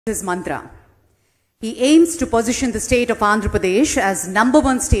his mantra. He aims to position the state of Andhra Pradesh as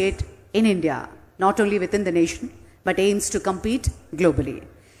 #1 state in India, not only within the nation, but aims to compete globally.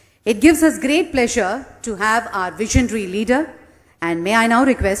 It gives us great pleasure to have our visionary leader, and may I now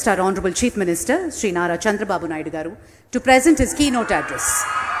request our Honorable Chief Minister, Sri Nara Chandrababu Naidu garu, to present his keynote address.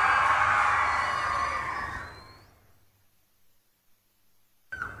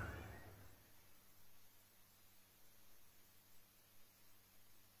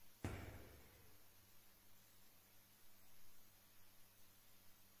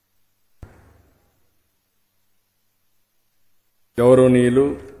 గౌరవనీయులు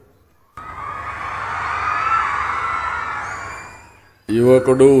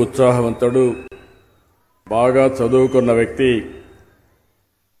యువకుడు ఉత్సాహవంతుడు బాగా చదువుకున్న వ్యక్తి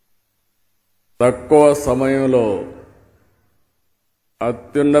తక్కువ సమయంలో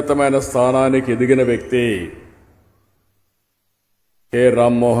అత్యున్నతమైన స్థానానికి ఎదిగిన వ్యక్తి కె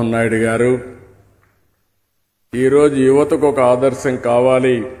రామ్మోహన్ నాయుడు గారు ఈరోజు యువతకు ఒక ఆదర్శం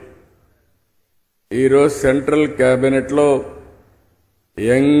కావాలి. ఈరోజు సెంట్రల్ క్యాబినెట్లో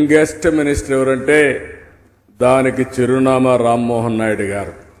యంగెస్ట్ మినిస్టర్ ఎవరంటే దానికి చిరునామా రామ్మోహన్ నాయుడు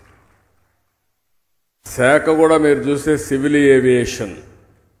గారు. శాఖ కూడా మీరు చూస్తే సివిల్ ఏవియేషన్.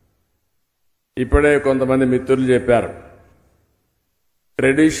 ఇప్పుడే కొంతమంది మిత్రులు చెప్పారు,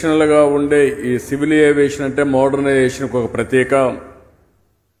 ట్రెడిషనల్గా ఉండే ఈ సివిల్ ఏవియేషన్ అంటే మోడర్నైజేషన్కి ఒక ప్రతీక.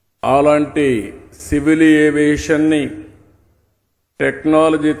 అలాంటి సివిల్ ఏవియేషన్ని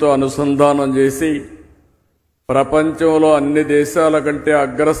టెక్నాలజీతో అనుసంధానం చేసి ప్రపంచంలో అన్ని దేశాల కంటే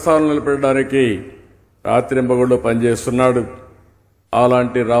అగ్రస్థానం నిలబెట్టడానికి రాత్రింబగళ్ళు పనిచేస్తున్నాడు.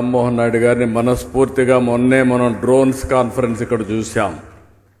 అలాంటి రామ్మోహన్ నాయుడు గారిని మనస్ఫూర్తిగా మొన్నే మనం డ్రోన్స్ కాన్ఫరెన్స్ ఇక్కడ చూశాం.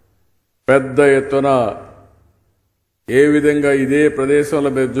 పెద్ద ఎత్తున ఏ విధంగా ఇదే ప్రదేశంలో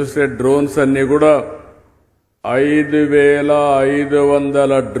మీరు చూస్తే డ్రోన్స్ అన్ని కూడా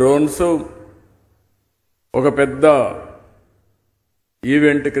 5500 డ్రోన్స్ ఒక పెద్ద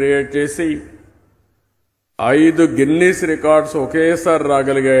ఈవెంట్ క్రియేట్ చేసి 5 గిన్నీస్ రికార్డ్స్ ఒకేసారి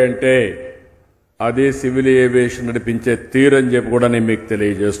రాగలిగాయంటే అది సివిల్ ఏవియేషన్ నడిపించే తీరని చెప్పి కూడా నేను మీకు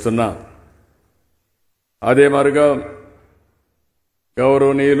తెలియజేస్తున్నా. అదే మరిగా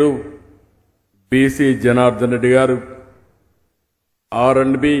గౌరవనీయులు బీసీ జనార్దన్ రెడ్డి గారు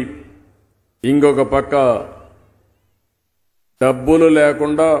R&B, ఇంకొక పక్క డబ్బులు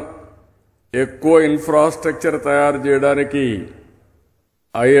లేకుండా ఎక్కువ ఇన్ఫ్రాస్ట్రక్చర్ తయారు చేయడానికి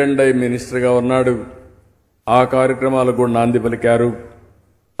I&I మినిస్టర్గా ఉన్నాడు. ఆ కార్యక్రమాలకు కూడా నాంది పలికారు.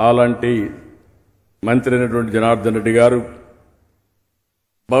 అలాంటి మంత్రి అయినటువంటి జనార్దన్ రెడ్డి గారు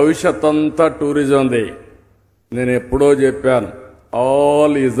భవిష్యత్ అంతా టూరిజందే. నేను ఎప్పుడో చెప్పాను,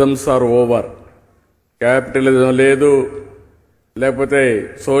 all isms are over. Capitalism లేదు, లేకపోతే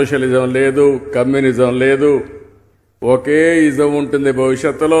సోషలిజం లేదు, కమ్యూనిజం లేదు, ఒకే ఇజం ఉంటుంది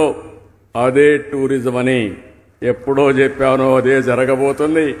భవిష్యత్తులో, అదే టూరిజం అని ఎప్పుడో చెప్పానో అదే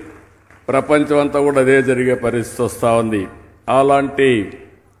జరగబోతుంది. ప్రపంచం అంతా కూడా అదే జరిగే పరిస్థితి వస్తూ ఉంది. అలాంటి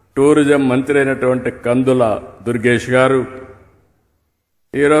టూరిజం మంత్రి అయినటువంటి కందుల దుర్గేష్ గారు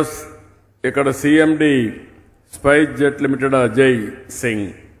ఈరోజు ఇక్కడ CMD spice jet limited Ajay Singh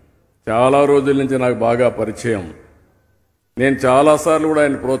చాలా రోజుల నుంచి నాకు బాగా పరిచయం. నేను చాలాసార్లు కూడా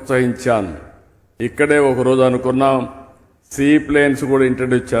ఆయన ప్రోత్సహించాను. ఇక్కడే ఒకరోజు అనుకున్నాం సీ ప్లేన్స్ కూడా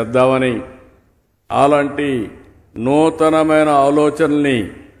ఇంట్రడ్యూస్ చేద్దామని. అలాంటి నూతనమైన ఆలోచనల్ని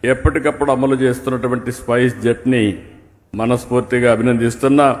ఎప్పటికప్పుడు అమలు చేస్తున్నటువంటి స్పైస్ జెట్ని మనస్ఫూర్తిగా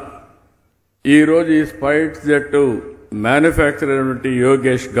అభినందిస్తున్నా. ఈరోజు ఈ స్పైస్ జెట్ మ్యానుఫ్యాక్చర్ అయినటువంటి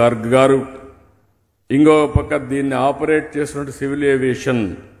యోగేష్ గార్గ్ గారు, ఇంకో పక్క దీన్ని ఆపరేట్ చేస్తున్నటువంటి సివిల్ ఏవియేషన్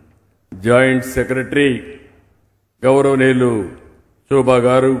జాయింట్ సెక్రటరీ గౌరవనీయులు శోభా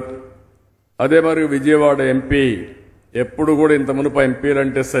గారు, అదే మరి విజయవాడ ఎంపీ. ఎప్పుడు కూడా ఇంత మునుపు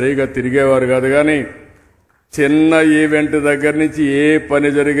ఎంపీలంటే సరిగా తిరిగేవారు కాదు, కానీ చిన్న ఈవెంట్ దగ్గర నుంచి ఏ పని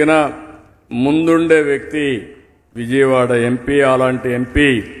జరిగినా ముందుండే వ్యక్తి విజయవాడ ఎంపీ. అలాంటి ఎంపీ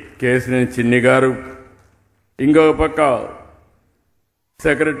కేసినేని చిన్ని గారు, ఇంకొక పక్క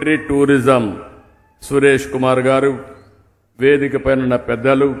సెక్రటరీ టూరిజం సురేష్ కుమార్ గారు, వేదిక పైన ఉన్న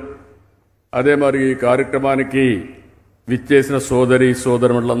పెద్దలు, అదే మరి ఈ కార్యక్రమానికి విచ్చేసిన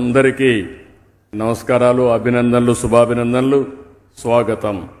సోదరులందరికీ నమస్కారాలు, అభినందనలు, శుభాభినందనలు,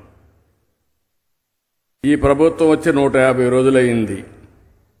 స్వాగతం. ఈ ప్రభుత్వం వచ్చి 150 రోజులయ్యింది.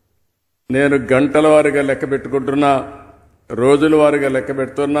 నేను గంటల వారీగా లెక్క పెట్టుకుంటున్నా, రోజుల వారీగా లెక్క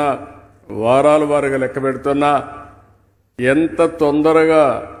పెడుతున్నా, వారాల వారీగా లెక్క పెడుతున్నా. ఎంత తొందరగా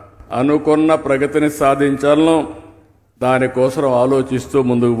అనుకున్న ప్రగతిని సాధించాలనో దానికోసం ఆలోచిస్తూ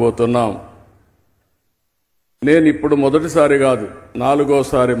ముందుకు పోతున్నాం. నేను ఇప్పుడు మొదటిసారి కాదు, 4వ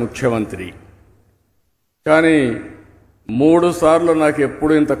సారి ముఖ్యమంత్రి. కానీ 3 సార్లు నాకు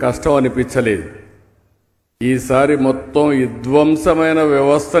ఎప్పుడు ఇంత కష్టం అనిపించలేదు. ఈసారి మొత్తం విధ్వంసమైన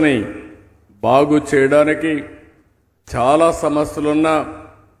వ్యవస్థని బాగు చేయడానికి చాలా సమస్యలున్నా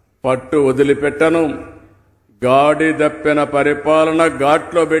పట్టు వదిలిపెట్టను. గాడి దప్పిన పరిపాలన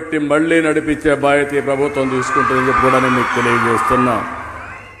ఘాట్లో పెట్టి మళ్లీ నడిపించే బాధ్యత ఈ ప్రభుత్వం తీసుకుంటుందని చెప్పి కూడా నేను మీకు తెలియజేస్తున్నా.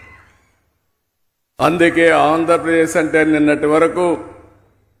 అందుకే ఆంధ్రప్రదేశ్ అంటే నిన్నటి వరకు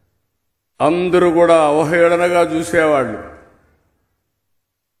అందరూ కూడా అవహేళనగా చూసేవాళ్ళు.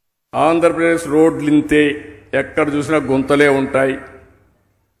 ఆంధ్రప్రదేశ్ రోడ్లు ఇంతే, ఎక్కడ చూసినా గుంతలే ఉంటాయి.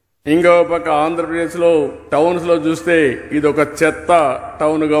 ఇంకో పక్క ఆంధ్రప్రదేశ్లో టౌన్స్లో చూస్తే ఇది ఒక చెత్త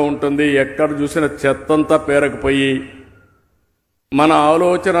టౌన్గా ఉంటుంది. ఎక్కడ చూసిన చెత్తంతా పేరకపోయి మన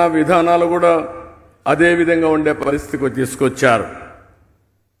ఆలోచన విధానాలు కూడా అదే విధంగా ఉండే పరిస్థితికి తీసుకొచ్చారు.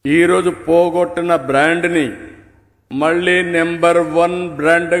 ఈరోజు పోగొట్టిన బ్రాండ్ని మళ్లీ నెంబర్ 1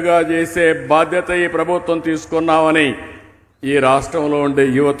 బ్రాండ్గా చేసే బాధ్యత ఈ ప్రభుత్వం తీసుకున్నామని ఈ రాష్ట్రంలో ఉండే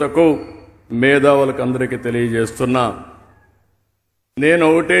యువతకు, మేధావులకు అందరికీ తెలియజేస్తున్నా. నేను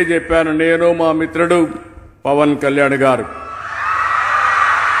ఒకటే చెప్పాను, నేను మా మిత్రుడు పవన్ కళ్యాణ్ గారు,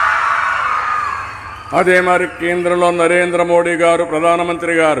 అదే మరి కేంద్రంలో నరేంద్ర మోడీ గారు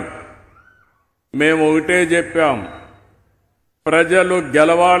ప్రధానమంత్రి గారు, మేము ఒకటే చెప్పాం, ప్రజలు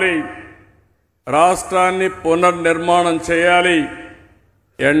గెలవాలి, రాష్ట్రాన్ని పునర్నిర్మాణం చేయాలి,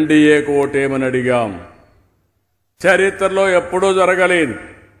 ఎన్డీఏకు ఓటేమని అడిగాం. చరిత్రలో ఎప్పుడూ జరగలేదు.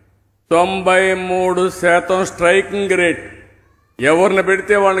 93% స్ట్రైకింగ్ రేట్. ఎవరిని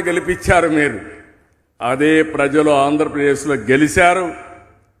పెడితే వాళ్ళని గెలిపించారు మీరు. అదే ప్రజలు ఆంధ్రప్రదేశ్లో గెలిచారు,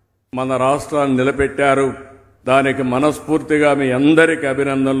 మన రాష్ట్రాన్ని నిలబెట్టారు. దానికి మనస్ఫూర్తిగా మీ అందరికీ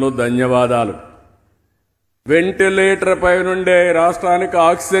అభినందనలు, ధన్యవాదాలు. వెంటిలేటర్ పై నుండే రాష్ట్రానికి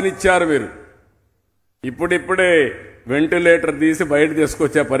ఆక్సిజన్ ఇచ్చారు మీరు. ఇప్పుడిప్పుడే వెంటిలేటర్ తీసి బయట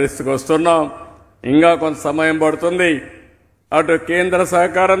తీసుకొచ్చే పరిస్థితికి వస్తున్నాం. ఇంకా కొంత సమయం పడుతుంది. అటు కేంద్ర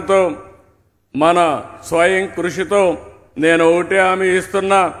సహకారంతో, మన స్వయం కృషితో నేను ఒకటే హామీ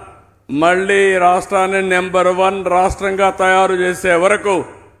ఇస్తున్నా, మళ్లీ రాష్ట్రాన్ని నెంబర్ 1 రాష్ట్రంగా తయారు చేసే వరకు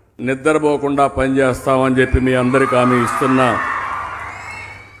నిద్రపోకుండా పనిచేస్తామని చెప్పి మీ అందరికీ హామీ ఇస్తున్నా.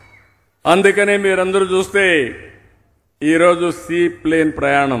 అందుకనే మీరందరూ చూస్తే ఈరోజు సీ ప్లేన్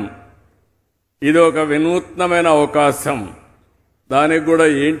ప్రయాణం ఇది ఒక వినూత్నమైన అవకాశం. దానికి కూడా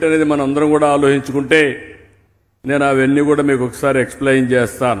ఏంటనేది మనం అందరం కూడా ఆలోచించుకుంటే నేను అవన్నీ కూడా మీకు ఒకసారి ఎక్స్ప్లెయిన్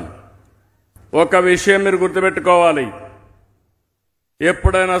చేస్తాను. ఒక విషయం మీరు గుర్తుపెట్టుకోవాలి,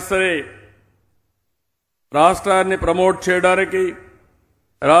 ఎప్పుడైనా సరే రాష్ట్రాన్ని ప్రమోట్ చేయడానికి,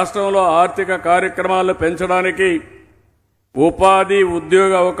 రాష్ట్రంలో ఆర్థిక కార్యక్రమాలు పెంచడానికి, ఉపాధి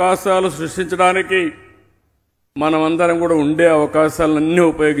ఉద్యోగ అవకాశాలు సృష్టించడానికి మనమందరం కూడా ఉండే అవకాశాలన్నీ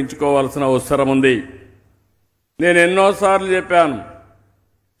ఉపయోగించుకోవాల్సిన అవసరం ఉంది. నేను ఎన్నోసార్లు చెప్పాను,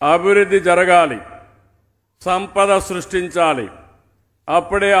 అభివృద్ధి జరగాలి, సంపద సృష్టించాలి,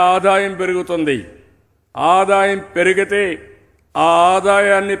 అప్పుడే ఆదాయం పెరుగుతుంది. ఆదాయం పెరిగితే ఆ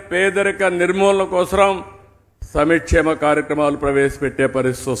ఆదాయాన్ని పేదరిక నిర్మూలన కోసం సంక్షేమ కార్యక్రమాలు ప్రవేశపెట్టే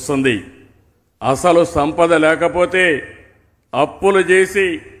పరిస్థితి వస్తుంది. అసలు సంపద లేకపోతే అప్పులు చేసి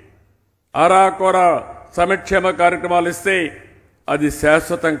అరాకొర సంక్షేమ కార్యక్రమాలు ఇస్తే అది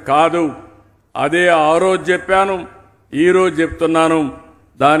శాశ్వతం కాదు. అదే ఆ రోజు చెప్పాను, ఈరోజు చెప్తున్నాను,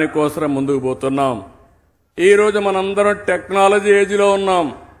 దానికోసం ముందుకు పోతున్నాం. ఈరోజు మనందరం టెక్నాలజీ ఏజ్లో ఉన్నాం.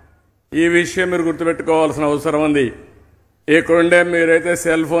 ఈ విషయం మీరు గుర్తుపెట్టుకోవాల్సిన అవసరం ఉంది. ఇక్కడుండే మీరైతే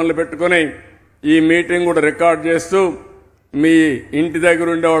సెల్ ఫోన్లు పెట్టుకుని ఈ మీటింగ్ కూడా రికార్డ్ చేస్తూ మీ ఇంటి దగ్గర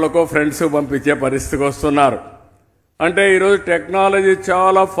ఉండే వాళ్ళకో ఫ్రెండ్స్ పంపించే పరిస్థితికి వస్తున్నారు. అంటే ఈరోజు టెక్నాలజీ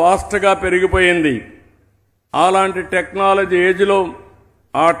చాలా ఫాస్ట్గా పెరిగిపోయింది. అలాంటి టెక్నాలజీ ఏజ్లో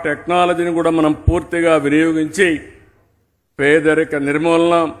ఆ టెక్నాలజీని కూడా మనం పూర్తిగా వినియోగించి పేదరిక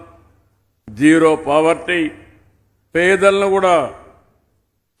నిర్మూలన, జీరో పావర్టీ, పేదలను కూడా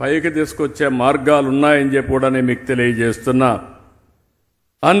పైకి తీసుకొచ్చే మార్గాలు ఉన్నాయని చెప్పి కూడా నేను మీకు తెలియజేస్తున్నా.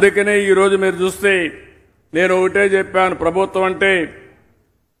 అందుకనే ఈరోజు మీరు చూస్తే నేను ఒకటే చెప్పాను, ప్రభుత్వం అంటే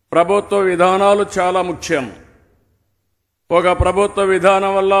ప్రభుత్వ విధానాలు చాలా ముఖ్యం. ఒక ప్రభుత్వ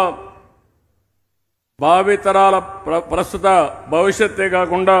విధానం వల్ల భావితరాల ప్రస్తుత భవిష్యత్తే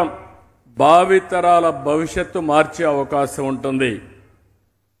కాకుండా భావితరాల భవిష్యత్తు మార్చే అవకాశం ఉంటుంది.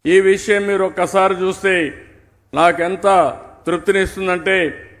 ఈ విషయం మీరు ఒక్కసారి చూస్తే నాకెంత తృప్తినిస్తుందంటే,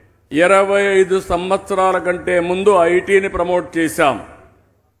 25 సంవత్సరాల కంటే ముందు ఐటీని ప్రమోట్ చేశాం.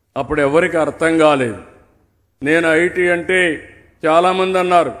 అప్పుడు ఎవరికి అర్థం కాలేదు. నేను ఐటీ అంటే చాలామంది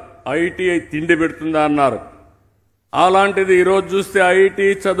అన్నారు, ఐటీ తిండి పెడుతుందా అన్నారు. అలాంటిది ఈరోజు చూస్తే ఐటీ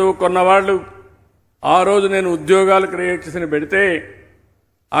చదువుకున్న వాళ్ళు ఆ రోజు నేను ఉద్యోగాలు క్రియేట్ చేసి పెడితే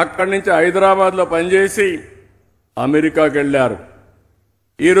అక్కడి నుంచి హైదరాబాద్లో పనిచేసి అమెరికాకి వెళ్ళారు.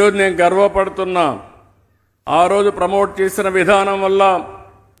 ఈరోజు నేను గర్వపడుతున్నా, ఆ రోజు ప్రమోట్ చేసిన విధానం వల్ల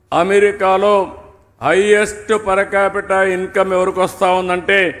అమెరికాలో హైయెస్ట్ పర్ క్యాపిటా ఇన్కమ్ ఎవరికి వస్తూ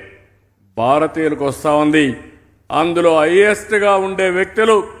ఉందంటే భారతీయులకు వస్తూ ఉంది. అందులో హైయెస్ట్గా ఉండే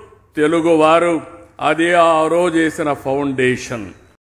వ్యక్తులు తెలుగువారు. అది ఆ రోజు చేసిన ఫౌండేషన్.